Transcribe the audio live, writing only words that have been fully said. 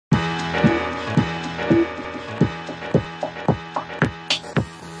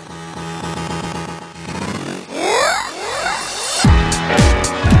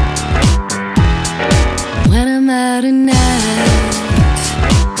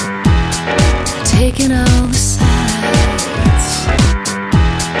taking all the sights,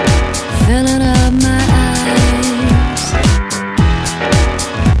 filling up my eyes.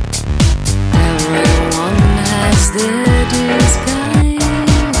 Everyone has their disguise,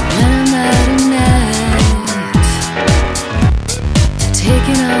 and I'm out at night,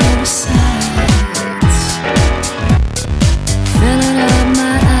 taking all the sights, filling up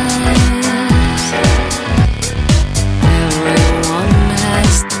my eyes. Everyone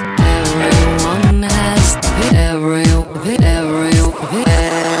has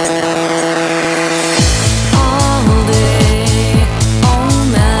all day, all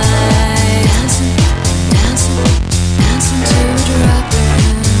night, dancing to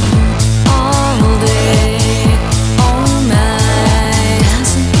dropping. All day, all night,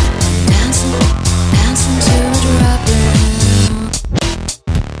 dancing to dropping.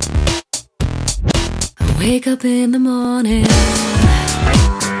 I wake up in the morning,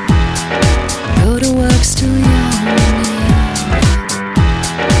 go to work still yawning,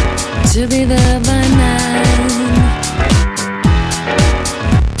 to be there by 9.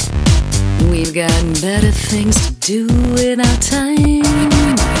 We've got better things to do with our time.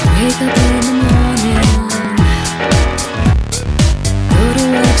 Wake up in the morning, go to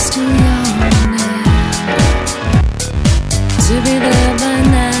work still yawning, to be there by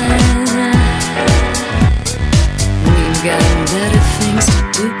 9. We've got better things to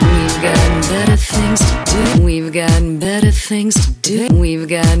do. We've got better things to do. We've got better things to do. We've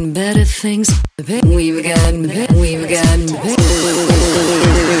got better things. We've got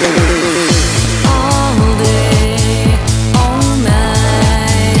all day, all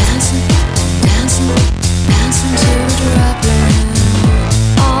night, dancing to dropping.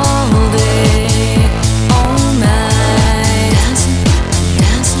 All day, all night,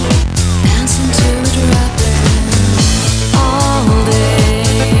 dancing to dropping. All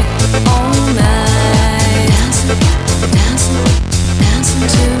day, all night, dancing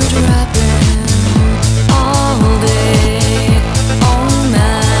to dropping. All day, all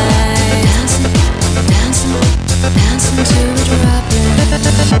night, dancing to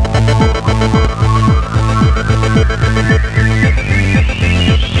dropping.